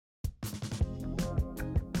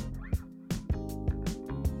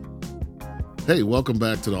Hey, welcome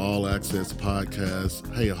back to the All Access Podcast.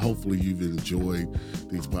 Hey, hopefully you've enjoyed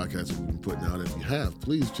these podcasts that we've been putting out. If you have,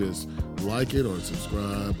 please just like it or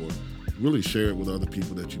subscribe or really share it with other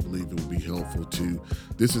people that you believe it will be helpful to.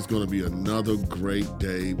 This is going to be another great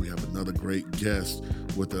day. We have another great guest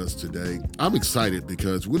with us today. I'm excited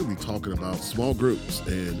because we're going to be talking about small groups,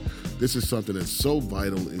 and this is something that's so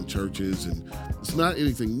vital in churches, and it's not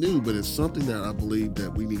anything new, but it's something that I believe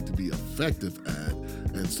that we need to be effective at.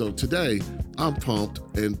 And so today, I'm pumped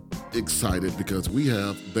and excited because we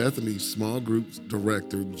have Bethany Small Groups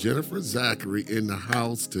Director Jennifer Zachary in the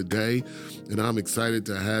house today, and I'm excited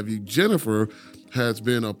to have you. Jennifer has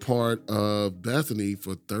been a part of Bethany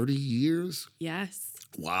for 30 years. Yes.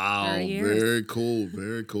 Wow, 30 years. Very cool,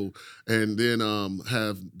 very cool. And then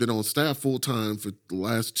have been on staff full-time for the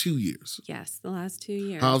last 2 years. Yes, the last 2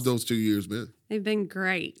 years. How's those 2 years been? They've been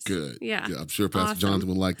great. Good. Yeah. I'm sure Pastor Awesome. Jonathan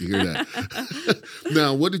would like to hear that.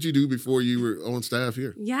 Now, what did you do before you were on staff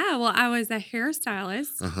here? Yeah, well, I was a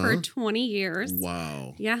hairstylist for 20 years.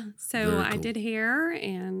 Wow. Yeah, so Very I cool. did hair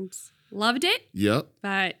and loved it, Yep.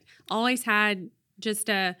 but always had just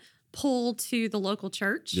a pull to the local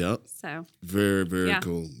church. Yep. So, Very, very Yeah.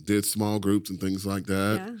 cool. Did small groups and things like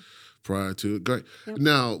that yeah. prior to it. Great. Yep.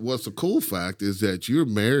 Now, what's a cool fact is that you're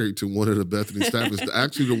married to one of the Bethany staff. It's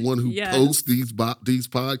actually the one who Yes. posts these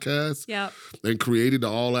podcasts Yep. and created the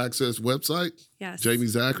All Access website. Yes. Jamie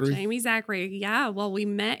Zachary. Jamie Zachary. Yeah. Well, we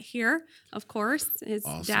met here, of course. His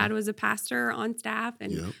Awesome. dad was a pastor on staff,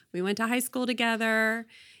 and Yep. we went to high school together,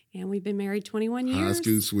 and we've been married 21 years. High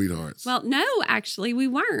school sweethearts. Well, no, actually, we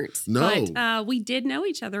weren't. No. But we did know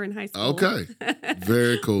each other in high school. Okay.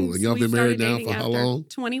 Very cool. And y'all We been married started now dating for how after long?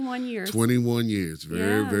 21 years. 21 years.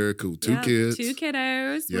 Very, Yeah. very cool. Two Yeah, kids. 2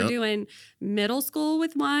 kiddos. Yep. We're doing middle school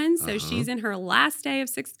with one. So Uh-huh. she's in her last day of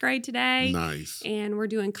 6th grade today. Nice. And we're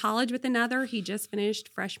doing college with another. He just finished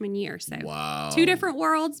freshman year. So Wow. 2 different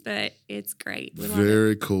worlds, but it's great. We love it.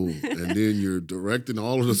 Very cool. And then you're directing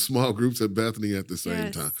all of the small groups at Bethany at the same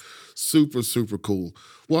Yes. time. Super, super cool.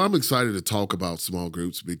 Well, I'm excited to talk about small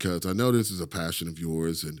groups because I know this is a passion of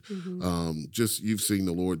yours, and just you've seen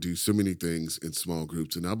the Lord do so many things in small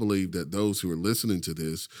groups. And I believe that those who are listening to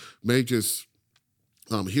this may just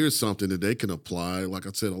hear something that they can apply. Like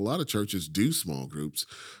I said, a lot of churches do small groups,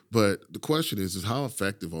 but the question is how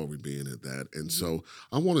effective are we being at that? And so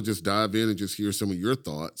I want to just dive in and just hear some of your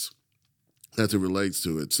thoughts as it relates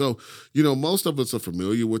to it. So, most of us are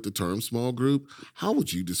familiar with the term small group. How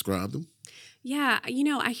would you describe them? Yeah,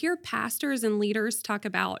 I hear pastors and leaders talk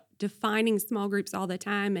about defining small groups all the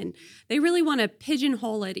time, and they really want to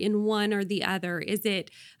pigeonhole it in one or the other. Is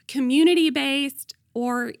it community-based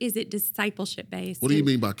or is it discipleship-based? What do you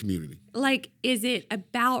mean by community? Like, is it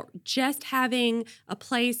about just having a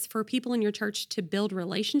place for people in your church to build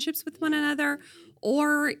relationships with one another?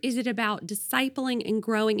 Or is it about discipling and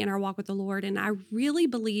growing in our walk with the Lord? And I really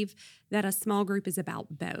believe that a small group is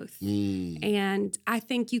about both. And I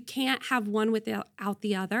think you can't have one without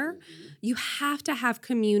the other. You have to have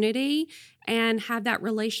community and have that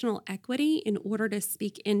relational equity in order to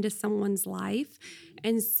speak into someone's life.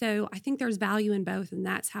 And so I think there's value in both, and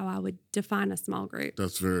that's how I would define a small group.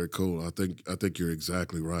 That's very cool. I think you're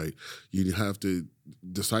exactly right. You have to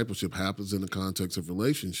discipleship happens in the context of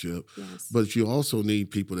relationship, Yes. but you also need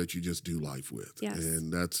people that you just do life with. Yes.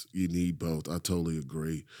 And you need both. I totally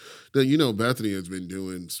agree. Now, Bethany has been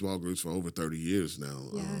doing small groups for over 30 years now.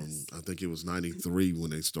 Yes. I think it was 93 when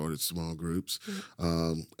they started small groups.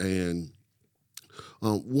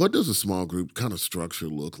 What does a small group kind of structure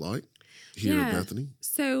look like here at Bethany?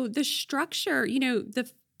 So the structure,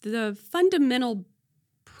 the fundamental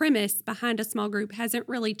premise behind a small group hasn't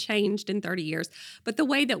really changed in 30 years, but the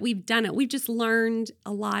way that we've done it, we've just learned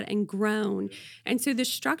a lot and grown. And so the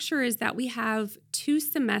structure is that we have 2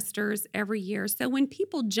 semesters every year. So when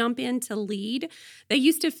people jump in to lead, they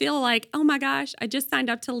used to feel like, oh my gosh, I just signed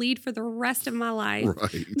up to lead for the rest of my life.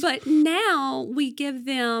 Right. But now we give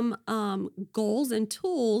them goals and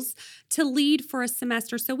tools to lead for a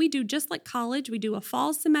semester. So we do just like college, we do a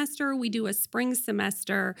fall semester, we do a spring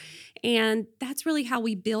semester, and that's really how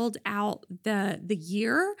we build out the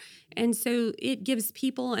year. And so it gives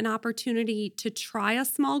people an opportunity to try a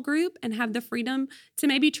small group and have the freedom to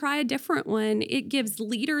maybe try a different one. It gives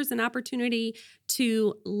leaders an opportunity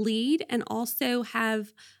to lead and also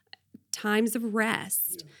have times of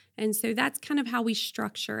rest. And so that's kind of how we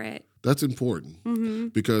structure it. That's important Mm-hmm.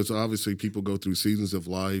 because obviously people go through seasons of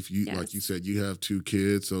life. Yes. Like you said, you have 2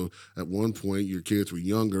 kids. So at one point your kids were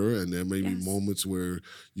younger and there may be Yes. moments where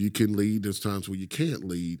you can lead. There's times where you can't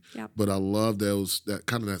lead. Yep. But I love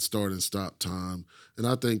that start and stop time. And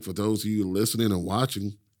I think for those of you listening and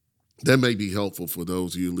watching, that may be helpful for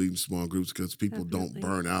those of you leading small groups because people don't Definitely.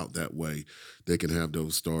 burn out that way. They can have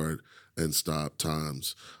those start and stop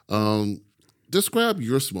times. Describe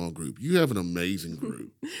your small group. You have an amazing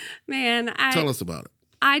group. Man, Tell us about it.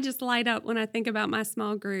 I just light up when I think about my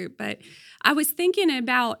small group. But I was thinking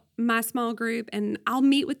about my small group, and I'll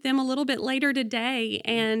meet with them a little bit later today.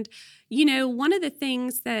 And, one of the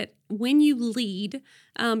things that when you lead,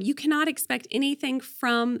 you cannot expect anything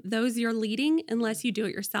from those you're leading unless you do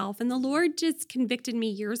it yourself. And the Lord just convicted me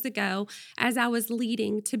years ago as I was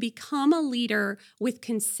leading to become a leader with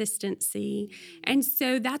consistency. And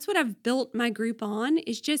so that's what I've built my group on,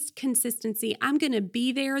 is just consistency. I'm going to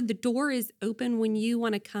be there. The door is open when you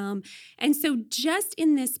want to come. And so just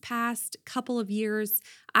in this past couple of years,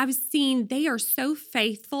 I've seen they are so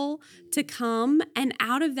faithful to come, and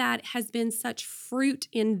out of that has been such fruit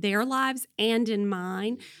in their lives and in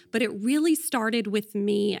mine. But it really started with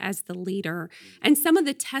me as the leader. And some of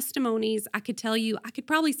the testimonies I could tell you, I could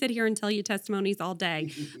probably sit here and tell you testimonies all day,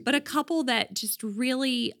 but a couple that just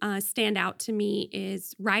really stand out to me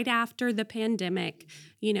is right after the pandemic.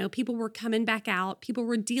 People were coming back out. People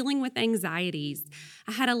were dealing with anxieties.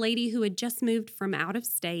 I had a lady who had just moved from out of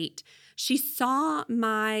state. She saw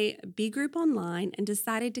my B group online and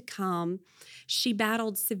decided to come. She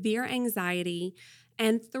battled severe anxiety,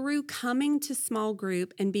 and through coming to small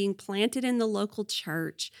group and being planted in the local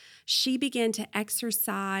church, she began to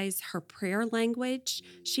exercise her prayer language.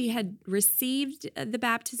 She had received the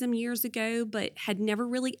baptism years ago, but had never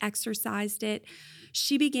really exercised it.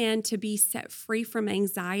 She began to be set free from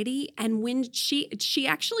anxiety. And when she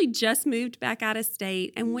actually just moved back out of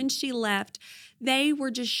state, and when she left, they were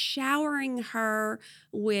just showering her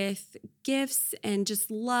with gifts and just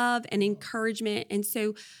love and encouragement. And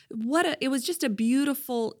so it was just a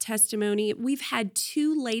beautiful testimony. We've had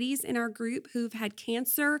 2 ladies in our group who've had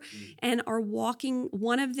cancer and are walking.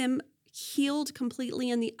 One of them healed completely,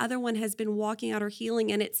 and the other one has been walking out her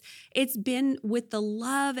healing. And it's been with the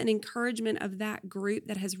love and encouragement of that group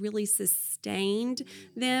that has really sustained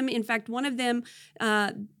them. In fact, one of them,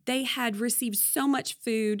 they had received so much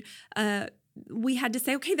food, we had to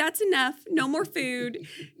say, okay, that's enough. No more food.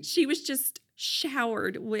 She was just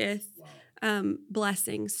showered with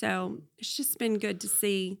blessings. So it's just been good to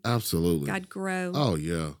see Absolutely. God grow. Oh,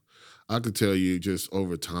 yeah. I could tell you just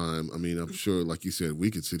over time, I mean, I'm sure, like you said,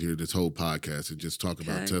 we could sit here this whole podcast and just talk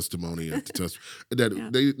about testimony after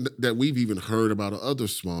testimony that we've even heard about other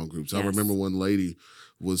small groups. Yes. I remember one lady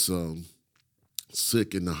was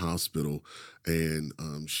sick in the hospital, and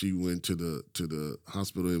she went to the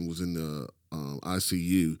hospital and was in the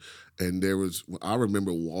ICU, and I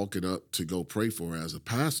remember walking up to go pray for her as a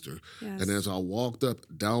pastor. Yes. And as I walked up,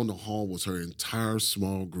 down the hall was her entire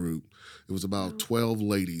small group. It was about 12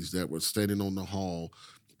 ladies that were standing on the hall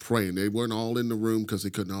praying. They weren't all in the room because they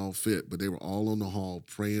couldn't all fit, but they were all on the hall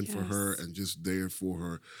praying for her and just there for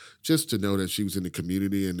her. Just to know that she was in the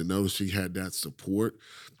community and to know she had that support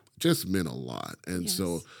just meant a lot. And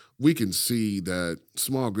so we can see that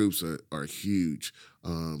small groups are huge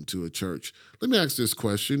to a church. Let me ask this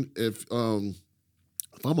question. If I'm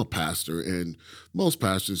a pastor, and most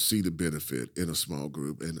pastors see the benefit in a small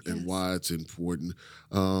group and why it's important,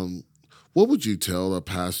 what would you tell a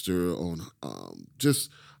pastor on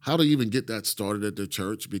just how to even get that started at their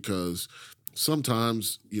church? Because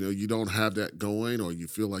sometimes, you don't have that going, or you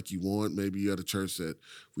feel like you want. Maybe you're at a church that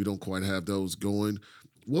we don't quite have those going.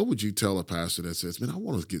 What would you tell a pastor that says, man, I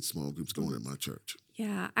want to get small groups going at my church?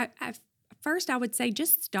 Yeah, first I would say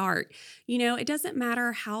just start. It doesn't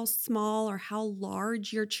matter how small or how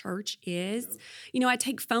large your church is. I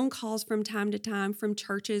take phone calls from time to time from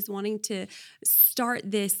churches wanting to start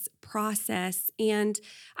this process. And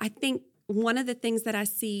I think one of the things that I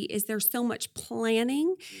see is there's so much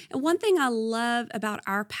planning. And one thing I love about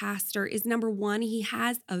our pastor is, number one, he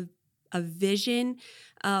has a vision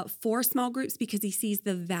for small groups because he sees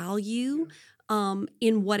the value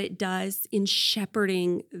in what it does in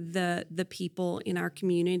shepherding the people in our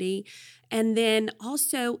community. And then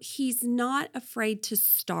also, he's not afraid to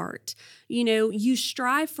start. You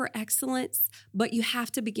strive for excellence, but you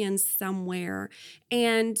have to begin somewhere.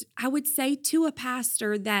 And I would say to a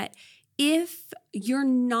pastor that if you're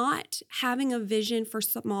not having a vision for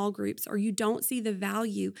small groups, or you don't see the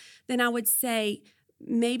value, then I would say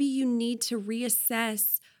maybe you need to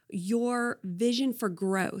reassess your vision for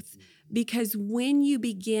growth. because when you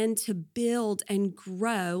begin to build and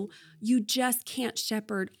grow, you just can't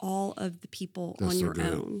shepherd all of the people That's on so your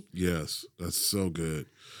good. own. Yes, that's so good.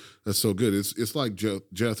 That's so good. It's like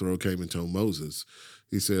Jethro came and told Moses.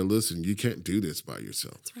 He said, "Listen, you can't do this by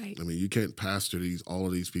yourself. That's right. I mean, you can't pastor all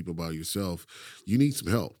of these people by yourself. You need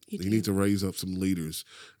some help. You need to raise up some leaders."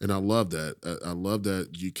 And I love that. I love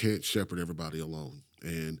that you can't shepherd everybody alone.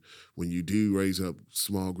 And when you do raise up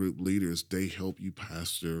small group leaders, they help you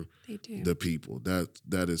pastor the people.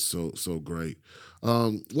 That is so great.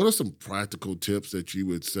 What are some practical tips that you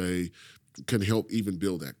would say can help even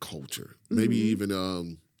build that culture? Maybe even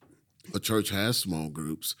a church has small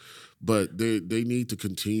groups, but they need to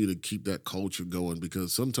continue to keep that culture going,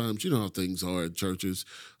 because sometimes you know how things are at churches.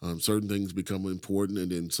 Certain things become important,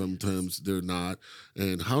 and then sometimes they're not.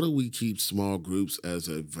 And how do we keep small groups as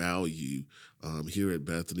a value here at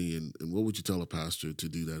Bethany? And what would you tell a pastor to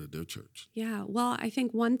do that at their church? Yeah, well, I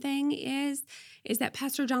think one thing is that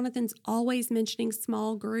Pastor Jonathan's always mentioning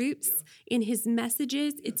small groups in his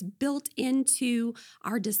messages. It's built into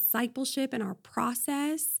our discipleship and our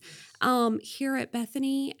process here at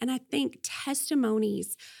Bethany. And I think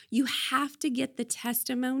testimonies, you have to get the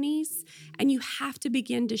testimonies and you have to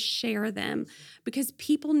begin to share them, because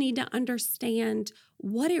people need to understand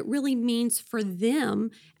what it really means for them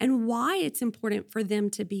and why it's important for them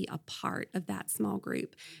to be a part of that small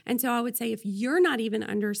group. And so I would say if you're not even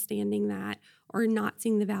understanding that or not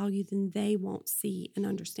seeing the value, then they won't see and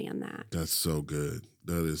understand that. That's so good.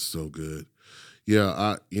 That is so good. Yeah,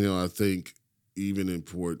 I think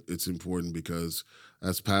it's important because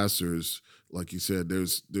as pastors, like you said,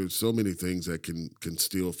 there's so many things that can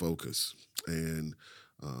steal focus. And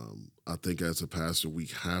I think as a pastor, we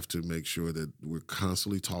have to make sure that we're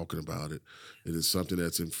constantly talking about it. It is something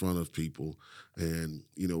that's in front of people. And,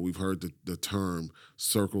 we've heard the term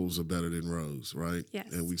circles are better than rows, right?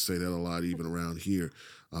 Yes. And we say that a lot even around here.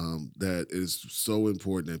 That is so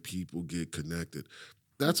important that people get connected.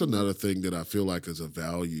 That's another thing that I feel like is a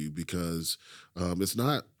value, because it's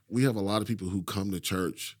not, we have a lot of people who come to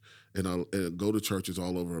church and go to churches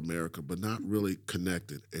all over America, but not really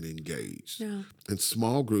connected and engaged. No. And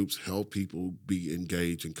small groups help people be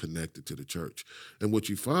engaged and connected to the church. And what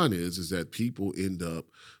you find is that people end up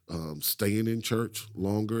staying in church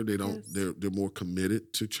longer. They don't. Yes. They're more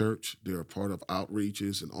committed to church. They're a part of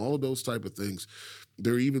outreaches and all of those type of things.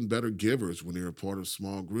 They're even better givers when they're a part of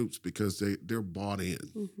small groups, because they're bought in.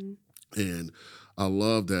 Mm-hmm. And I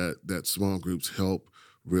love that small groups help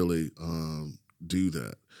really do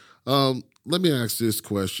that. Let me ask this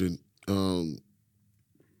question.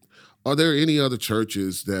 Are there any other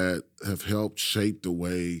churches that have helped shape the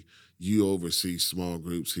way you oversee small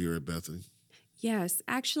groups here at Bethany? Yes.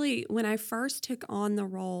 Actually, when I first took on the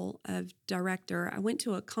role of director, I went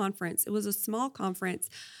to a conference. It was a small conference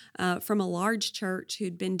from a large church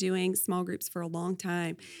who'd been doing small groups for a long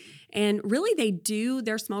time. And really, they do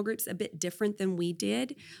their small groups a bit different than we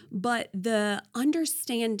did. But the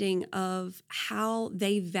understanding of how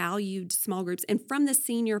they valued small groups, and from the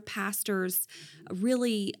senior pastors,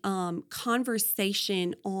 really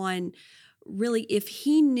conversation on really, if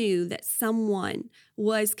he knew that someone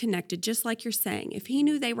was connected, just like you're saying, if he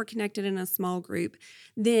knew they were connected in a small group,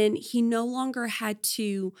 then he no longer had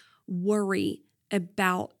to worry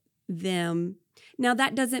about them. Now,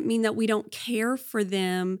 that doesn't mean that we don't care for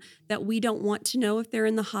them, that we don't want to know if they're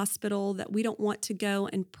in the hospital, that we don't want to go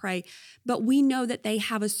and pray. But we know that they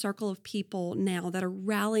have a circle of people now that are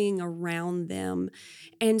rallying around them.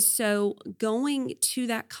 And so going to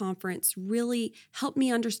that conference really helped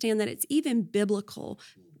me understand that it's even biblical.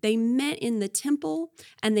 They met in the temple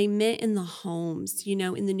and they met in the homes,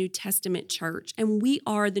 in the New Testament church. And we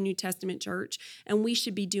are the New Testament church, and we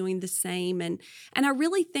should be doing the same. And I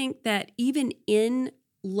really think that even in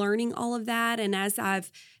learning all of that, and as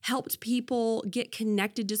I've helped people get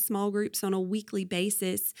connected to small groups on a weekly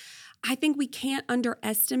basis, I think we can't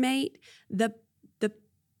underestimate the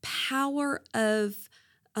power of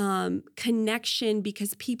connection,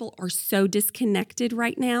 because people are so disconnected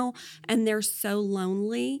right now and they're so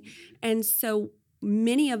lonely. And so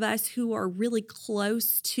many of us who are really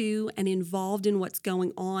close to and involved in what's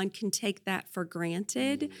going on can take that for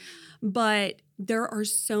granted. But there are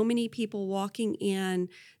so many people walking in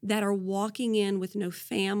with no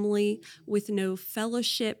family, with no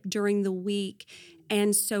fellowship during the week.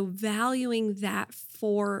 And so valuing that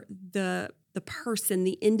for the person,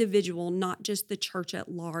 the individual, not just the church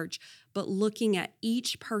at large, but looking at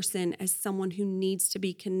each person as someone who needs to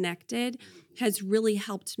be connected has really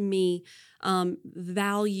helped me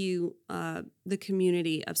value the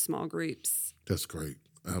community of small groups. That's great.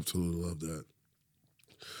 I absolutely love that.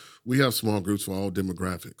 we have small groups for all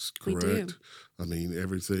demographics, We do. correct? I mean,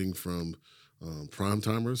 everything from prime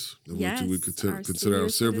timers, which we Yes, our consider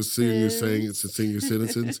senior senior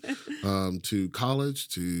citizens, to college,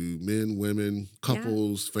 to men, women, Yeah,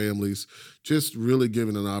 couples, families, just really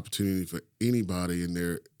giving an opportunity for anybody in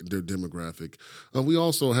their demographic. We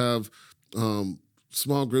also have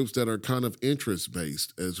small groups that are kind of interest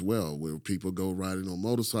based as well, where people go riding on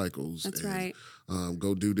motorcycles that's and right.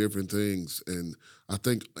 go do different things. And I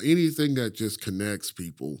think anything that just connects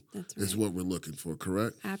people That's is right. what we're looking for,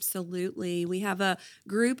 correct? Absolutely. We have a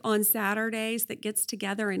group on Saturdays that gets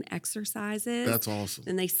together and exercises. That's awesome.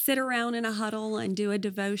 And they sit around in a huddle and do a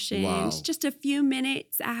devotion. It's Wow. just a few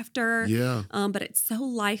minutes after, Yeah, but it's so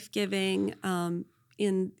life giving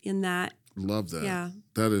in that. love that. Yeah.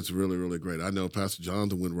 That is really, really great. I know Pastor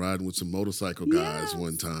Jonathan went riding with some motorcycle guys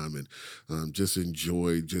one Yes. time and just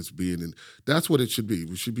enjoyed just being in. That's what it should be.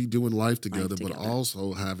 We should be doing life Life together, but together.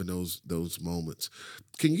 also having those moments.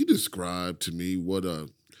 Can you describe to me what a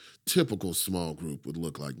typical small group would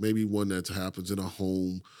look like? Maybe one that happens in a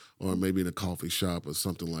home or maybe in a coffee shop or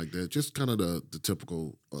something like that. Just kind of the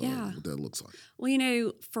typical Yeah. what that looks like.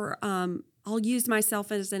 Well, for I'll use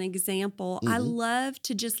myself as an example. I Hmm. love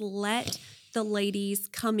to just let the ladies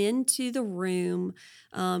come into the room,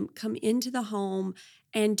 come into the home,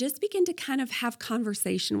 and just begin to kind of have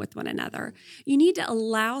conversation with one another. You need to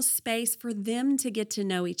allow space for them to get to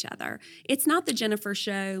know each other. It's not the Jennifer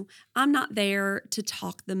show. I'm not there to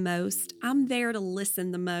talk the most. I'm there to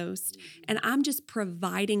listen the most. And I'm just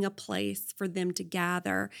providing a place for them to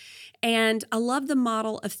gather. And I love the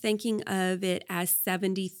model of thinking of it as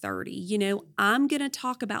 70-30. I'm going to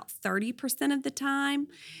talk about 30% of the time,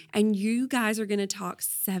 and you guys are going to talk That's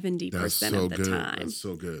 70% so of the good. time. That's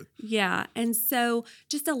so good. Yeah. And so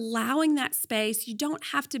just allowing that space, you don't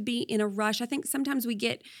have to be in a rush. I think sometimes we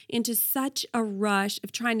get into such a rush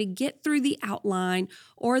of trying to get through the outline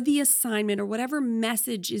or the assignment or whatever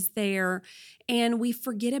message is there. And we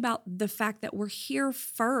forget about the fact that we're here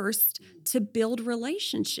first to build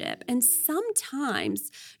relationship. And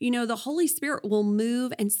sometimes, the Holy Spirit will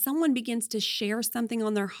move and someone begins to share something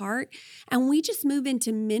on their heart. And we just move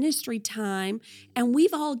into ministry time and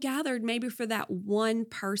we've all gathered maybe for that one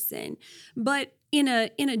person. But in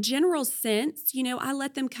a general sense, I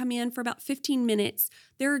let them come in for about 15 minutes.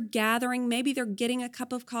 They're gathering, maybe they're getting a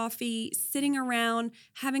cup of coffee, sitting around,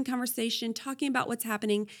 having conversation, talking about what's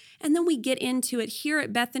happening, and then we get into it. Here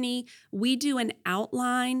at Bethany, we do an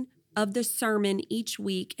outline of the sermon each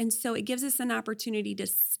week. And so it gives us an opportunity to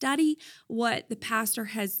study what the pastor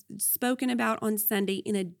has spoken about on Sunday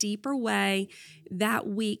in a deeper way that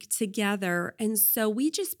week together. And so we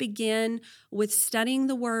just begin with studying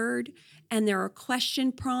the word, and there are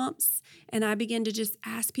question prompts, and I begin to just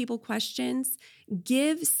ask people questions.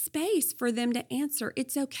 Give space for them to answer.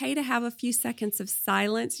 It's okay to have a few seconds of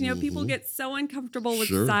silence. People Hmm. get so uncomfortable with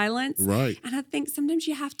Sure. silence. Right. And I think sometimes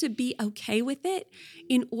you have to be okay with it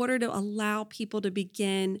in order to allow people to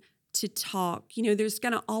begin to talk. There's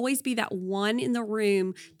going to always be that one in the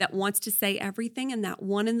room that wants to say everything and that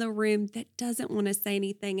one in the room that doesn't want to say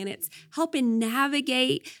anything. And it's helping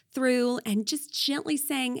navigate through and just gently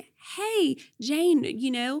saying, hey, Jane,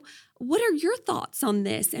 what are your thoughts on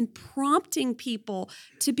this? And prompting people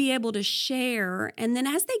to be able to share. And then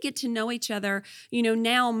as they get to know each other,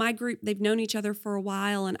 now my group, they've known each other for a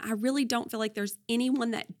while. And I really don't feel like there's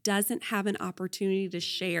anyone that doesn't have an opportunity to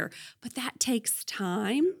share. But that takes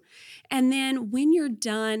time. And then when you're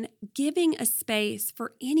done, giving a space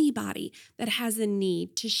for anybody that has a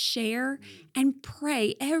need to share and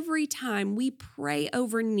pray. Every time we pray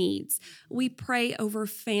over needs, we pray over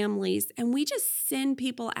families, and we just send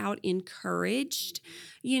people out encouraged,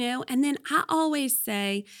 And then I always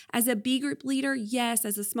say, as a B group leader, yes,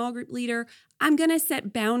 as a small group leader, I'm going to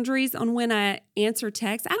set boundaries on when I answer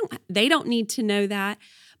texts. They don't need to know that.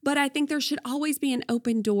 But I think there should always be an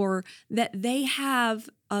open door that they have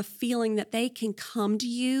a feeling that they can come to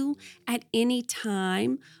you at any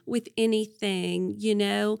time with anything,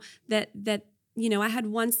 that I had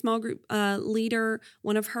one small group leader,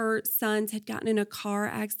 one of her sons had gotten in a car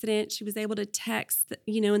accident. She was able to text,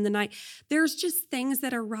 in the night. There's just things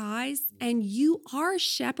that arise, and you are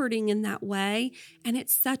shepherding in that way, and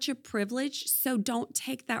it's such a privilege. So don't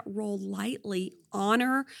take that role lightly.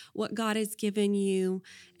 Honor what God has given you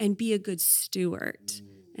and be a good steward.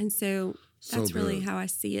 And so So that's really good. how I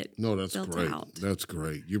see it No, that's built great. out. That's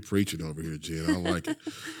great. You're preaching over here, Jen. I like it.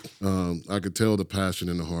 I could tell the passion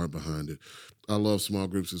and the heart behind it. I love small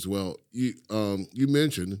groups as well. You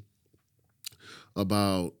mentioned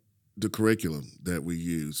about the curriculum that we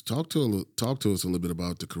use. Talk to us a little bit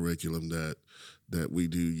about the curriculum that we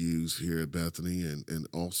do use here at Bethany, and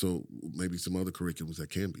also maybe some other curriculums that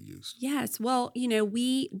can be used. Yes. Well,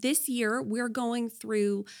 this year we're going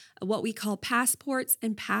through what we call passports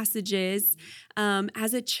and passages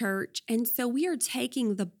as a church. And so we are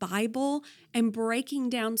taking the Bible and breaking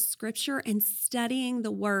down scripture and studying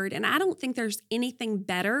the word. And I don't think there's anything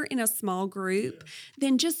better in a small group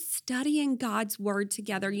than just studying God's word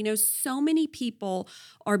together. So many people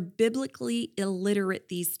are biblically illiterate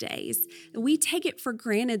these days. We take it for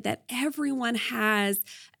granted that everyone has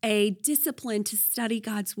a discipline to study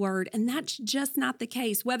God's word. And that's just not the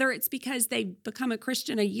case, whether it's because they become a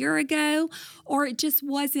Christian a year ago or it just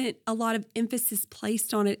wasn't a lot of emphasis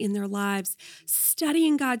placed on it in their lives.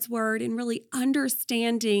 Studying God's word and really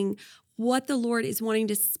understanding what the Lord is wanting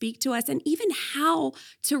to speak to us and even how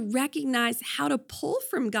to recognize how to pull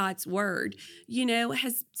from God's word,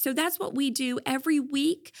 so that's what we do every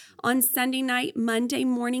week on Sunday night, Monday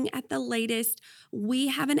morning at the latest. We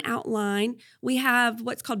have an outline. We have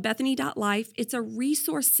what's called Bethany.life. It's a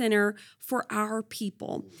resource center for our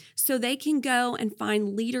people. So they can go and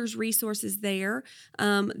find leaders' resources there.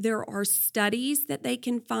 There are studies that they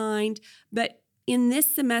can find, but in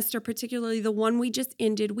this semester, particularly the one we just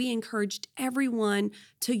ended, we encouraged everyone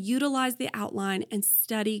to utilize the outline and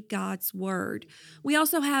study God's word. We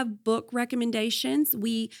also have book recommendations.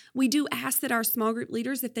 We do ask that our small group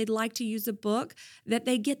leaders, if they'd like to use a book, that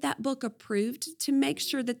they get that book approved to make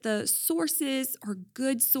sure that the sources are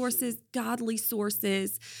good sources, godly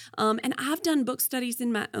sources. And I've done book studies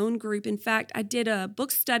in my own group. In fact, I did a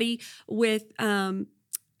book study with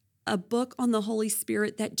a book on the Holy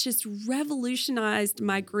Spirit that just revolutionized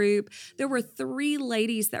my group. There were 3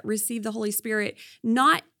 ladies that received the Holy Spirit,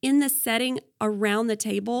 not in the setting around the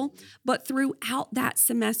table, but throughout that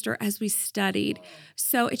semester as we studied.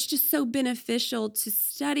 So it's just so beneficial to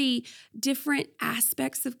study different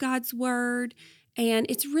aspects of God's word. And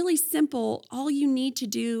it's really simple. All you need to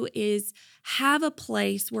do is have a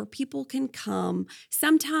place where people can come.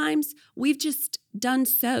 Sometimes we've just done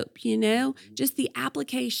soap, just the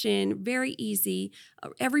application, very easy.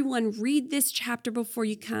 Everyone read this chapter before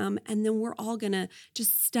you come, and then we're all going to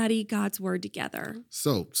just study God's word together.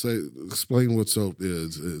 Soap, explain what soap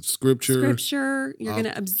is. It's scripture. Scripture, you're going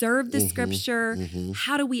to observe the scripture.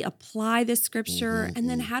 How do we apply the scripture? And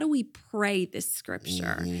then how do we pray this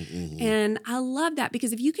scripture? And I love that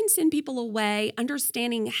because if you can send people away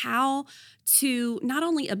understanding how to not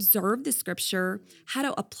only observe the scripture, how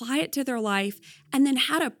to apply it to their life, and then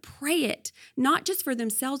how to pray it, not just for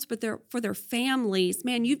themselves, but for their families.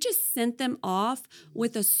 Man, you've just sent them off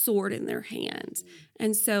with a sword in their hands.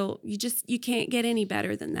 And so you can't get any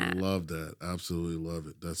better than that. Love that. Absolutely love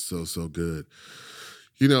it. That's so good.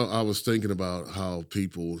 I was thinking about how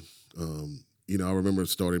people, I remember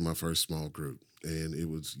starting my first small group, and it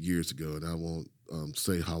was years ago, and I won't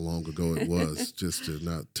say how long ago it was, just to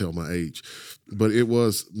not tell my age. But it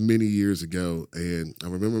was many years ago, and I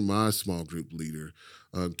remember my small group leader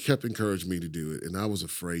kept encouraging me to do it, and I was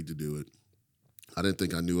afraid to do it. I didn't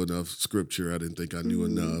think I knew enough scripture. I didn't think I knew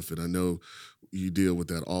enough, and I know you deal with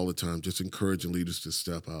that all the time, just encouraging leaders to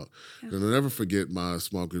step out. Yeah. And I'll never forget my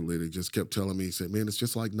small group leader just kept telling me, he said, man, it's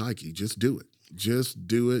just like Nike. Just do it. Just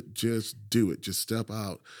do it. Just do it. Just step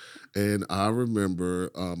out. And I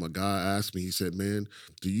remember a guy asked me, he said, man,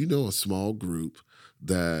 do you know a small group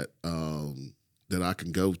that I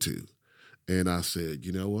can go to? And I said,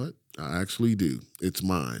 you know what? I actually do. It's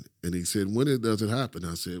mine. And he said, when does it happen?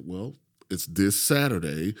 I said, well, it's this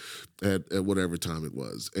Saturday at whatever time it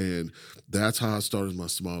was. And that's how I started my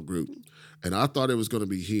small group. And I thought it was going to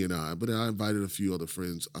be he and I, but I invited a few other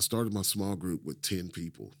friends. I started my small group with 10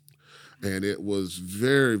 people. And it was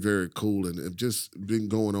very, very cool, and it's just been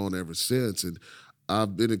going on ever since. And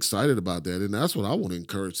I've been excited about that. And that's what I want to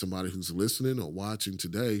encourage somebody who's listening or watching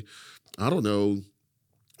today. I don't know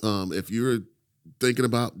if you're thinking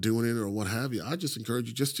about doing it or what have you. I just encourage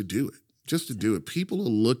you just to do it. Just to do it. People are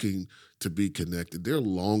looking to be connected. They're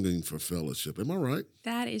longing for fellowship. Am I right?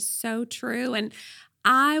 That is so true. And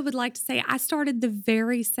I would like to say I started the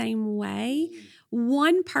very same way.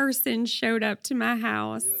 One person showed up to my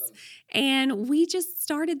house. Yeah. And we just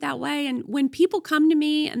started that way. And when people come to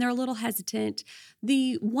me and they're a little hesitant,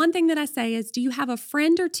 the one thing that I say is, do you have a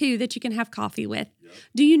friend or two that you can have coffee with? Yep.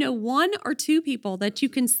 Do you know 1 or 2 people that you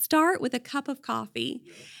can start with a cup of coffee?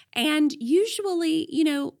 Yep. And usually,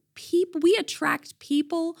 we attract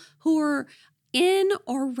people who are in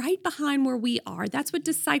or right behind where we are. That's what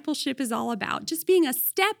discipleship is all about. Just being a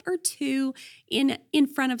step or 2 in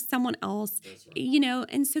front of someone else, right.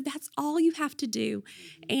 And so that's all you have to do.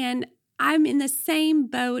 And I'm in the same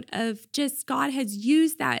boat of just God has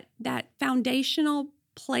used that foundational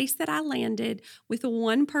place that I landed with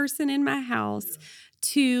one person in my house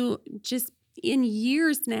to just in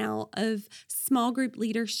years now of small group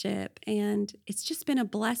leadership. And it's just been a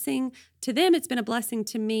blessing to them. It's been a blessing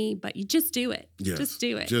to me, but you just do it. Yes, just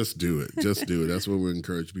do it. Just do it. Just do it. That's what we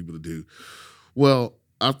encourage people to do. Well,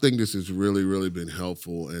 I think this has really, really been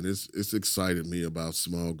helpful, and it's excited me about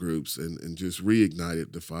small groups and just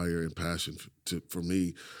reignited the fire and passion for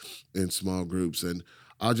me in small groups. And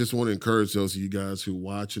I just want to encourage those of you guys who are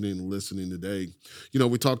watching and listening today.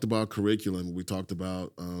 We talked about curriculum. We talked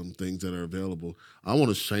about things that are available. I want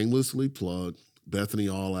to shamelessly plug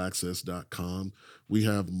BethanyAllAccess.com. We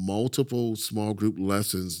have multiple small group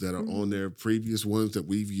lessons that are on there, previous ones that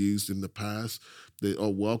we've used in the past. They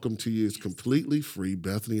are welcome to you. It's completely free,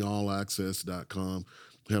 BethanyAllAccess.com.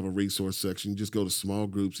 We have a resource section. You just go to small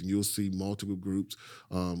groups and you'll see multiple groups,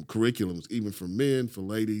 curriculums, even for men, for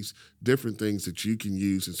ladies, different things that you can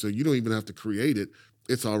use. And so you don't even have to create it.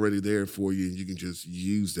 It's already there for you, and you can just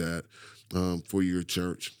use that for your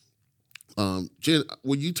church. Jen,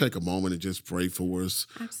 will you take a moment and just pray for us?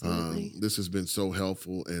 Absolutely. This has been so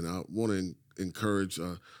helpful, and I want to encourage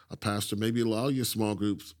a pastor, maybe allow your small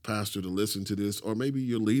groups pastor to listen to this, or maybe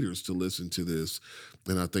your leaders to listen to this,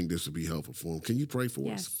 and I think this would be helpful for them. Can you pray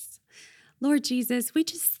for us? Lord Jesus, we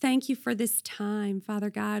just thank you for this time, Father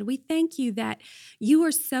God. We thank you that you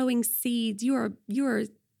are sowing seeds. You are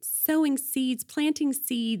sowing seeds, planting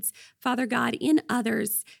seeds, Father God, in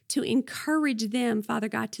others to encourage them, Father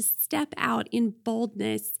God, to step out in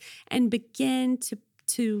boldness and begin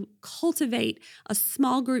to cultivate a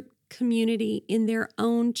small group community in their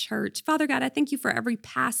own church. Father God, I thank you for every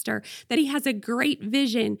pastor, that he has a great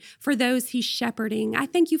vision for those he's shepherding. I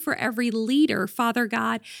thank you for every leader, Father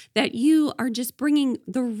God, that you are just bringing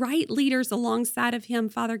the right leaders alongside of him,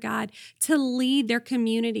 Father God, to lead their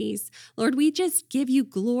communities. Lord, we just give you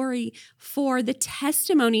glory for the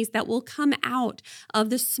testimonies that will come out of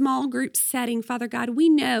the small group setting, Father God. We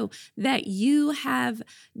know that you have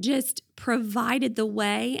just provided the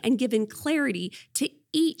way and given clarity to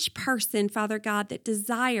each person, Father God, that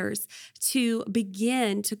desires to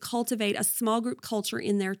begin to cultivate a small group culture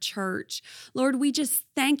in their church. Lord, we just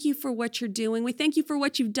thank you for what you're doing. We thank you for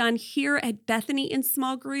what you've done here at Bethany in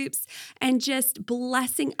small groups, and just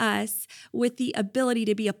blessing us with the ability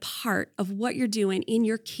to be a part of what you're doing in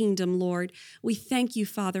your kingdom, Lord. We thank you,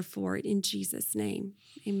 Father, for it in Jesus' name.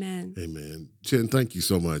 Amen. Amen. Jen, thank you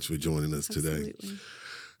so much for joining us today. Absolutely.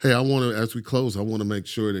 Hey, as we close, I want to make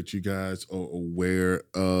sure that you guys are aware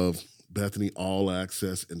of Bethany All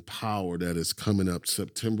Access Empower that is coming up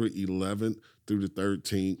September 11th through the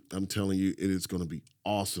 13th. I'm telling you, it is going to be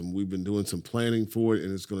awesome. We've been doing some planning for it,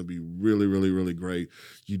 and it's going to be really, really, really great.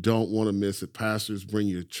 You don't want to miss it. Pastors, bring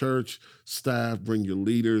your church staff, bring your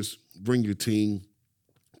leaders, bring your team.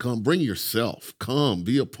 Come, bring yourself. Come,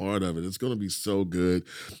 be a part of it. It's going to be so good.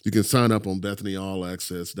 You can sign up on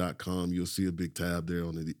BethanyAllAccess.com. You'll see a big tab there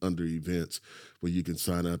under events where you can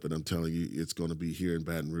sign up. And I'm telling you, it's going to be here in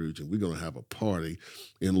Baton Rouge, and we're going to have a party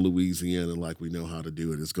in Louisiana like we know how to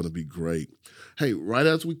do it. It's going to be great. Hey, right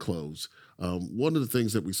as we close, one of the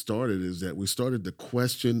things that we started is that we started the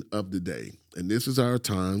question of the day. And this is our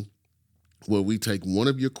time where we take one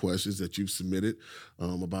of your questions that you've submitted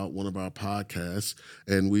about one of our podcasts,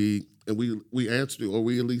 and we answer, or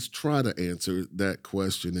we at least try to answer that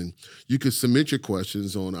question. And you can submit your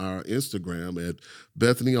questions on our Instagram at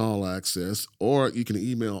Bethany All Access, or you can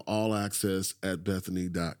email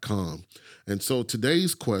allaccess@bethany.com. And so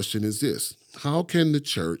today's question is this: how can the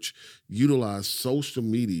church utilize social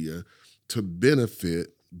media to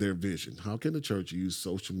benefit their vision? How can the church use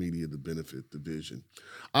social media to benefit the vision?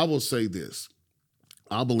 I will say this.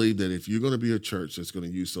 I believe that if you're going to be a church that's going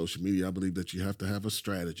to use social media, I believe that you have to have a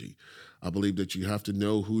strategy. I believe that you have to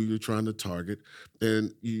know who you're trying to target.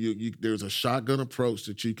 And there's a shotgun approach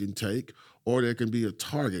that you can take, or there can be a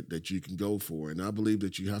target that you can go for. And I believe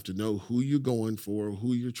that you have to know who you're going for,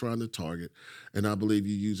 who you're trying to target. And I believe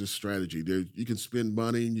you use a strategy. You can spend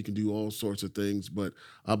money and you can do all sorts of things, but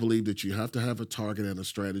I believe that you have to have a target and a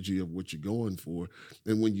strategy of what you're going for.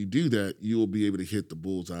 And when you do that, you'll be able to hit the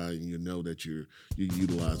bullseye, and you know that you're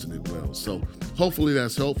utilizing it well. So hopefully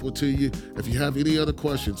that's helpful to you. If you have any other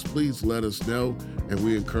questions, please let us know. And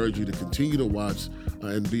we encourage you to continue to watch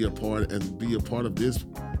and be a part of this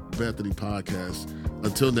Bethany podcast.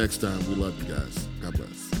 Until next time, we love you guys. God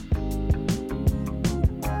bless.